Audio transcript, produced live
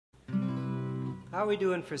How are we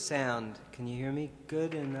doing for sound? Can you hear me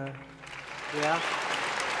good? Yeah?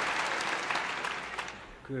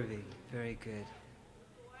 Groovy. Very good.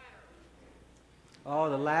 Oh,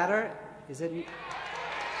 the ladder? Is it... You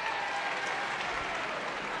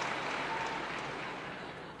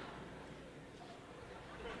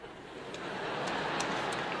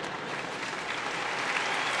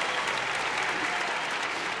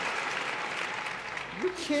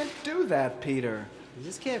can't do that, Peter. You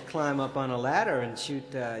just can't climb up on a ladder and shoot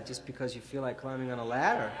just because you feel like climbing on a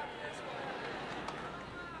ladder.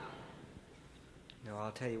 No,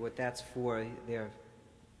 I'll tell you what that's for. They're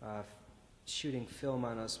shooting film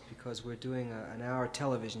on us because we're doing an hour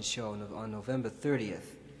television show on November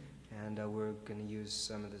 30th. And we're going to use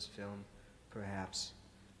some of this film, perhaps,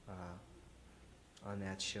 on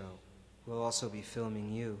that show. We'll also be filming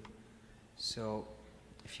you. So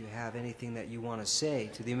if you have anything that you want to say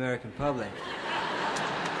to the American public,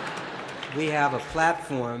 we have a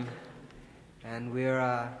platform, and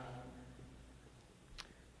we're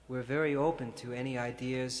very open to any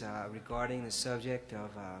ideas regarding the subject of,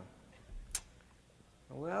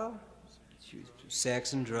 well,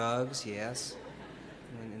 sex and drugs, yes,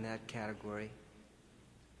 in that category.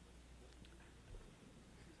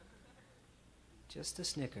 Just a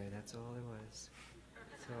snicker, that's all there was.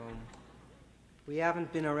 So, we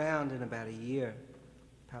haven't been around in about a year.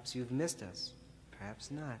 Perhaps you've missed us. Perhaps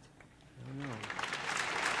not. I don't know.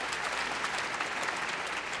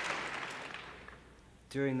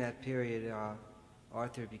 During that period,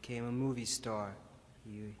 Arthur became a movie star.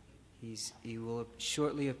 He will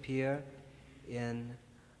shortly appear in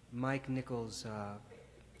Mike Nichols'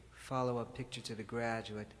 follow-up picture to The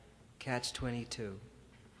Graduate, Catch-22.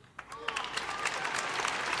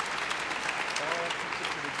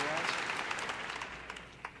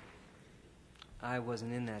 I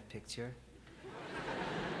wasn't in that picture.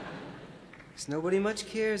 Because nobody much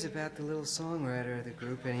cares about the little songwriter of the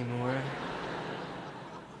group anymore.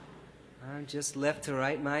 I'm just left to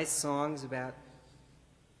write my songs about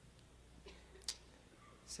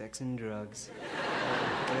sex and drugs.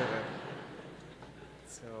 Whatever.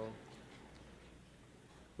 So,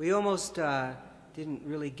 we almost didn't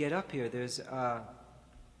really get up here. There's a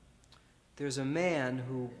man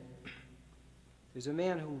who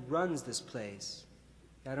runs this place.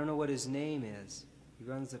 I don't know what his name is. He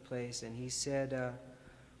runs the place, and he said,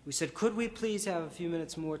 we said, could we please have a few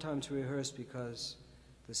minutes more time to rehearse because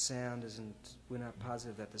the sound isn't, we're not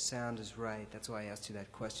positive that the sound is right. That's why I asked you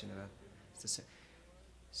that question about the sound.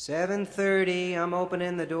 7:30, I'm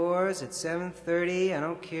opening the doors at 7:30. I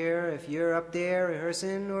don't care if you're up there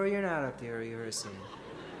rehearsing or you're not up there rehearsing.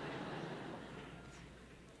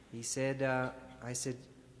 He said, I said,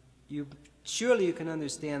 surely you can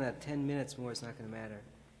understand that 10 minutes more is not going to matter.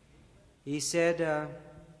 He said,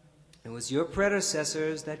 it was your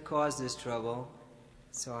predecessors that caused this trouble.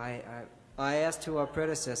 So I asked who our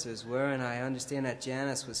predecessors were, and I understand that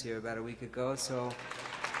Janice was here about a week ago, so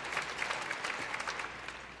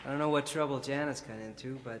I don't know what trouble Janice got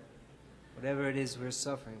into, but whatever it is, we're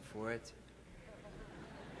suffering for it.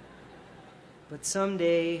 But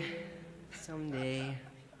someday,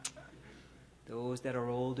 those that are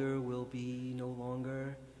older will be no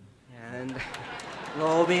longer, and it'll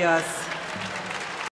all be us.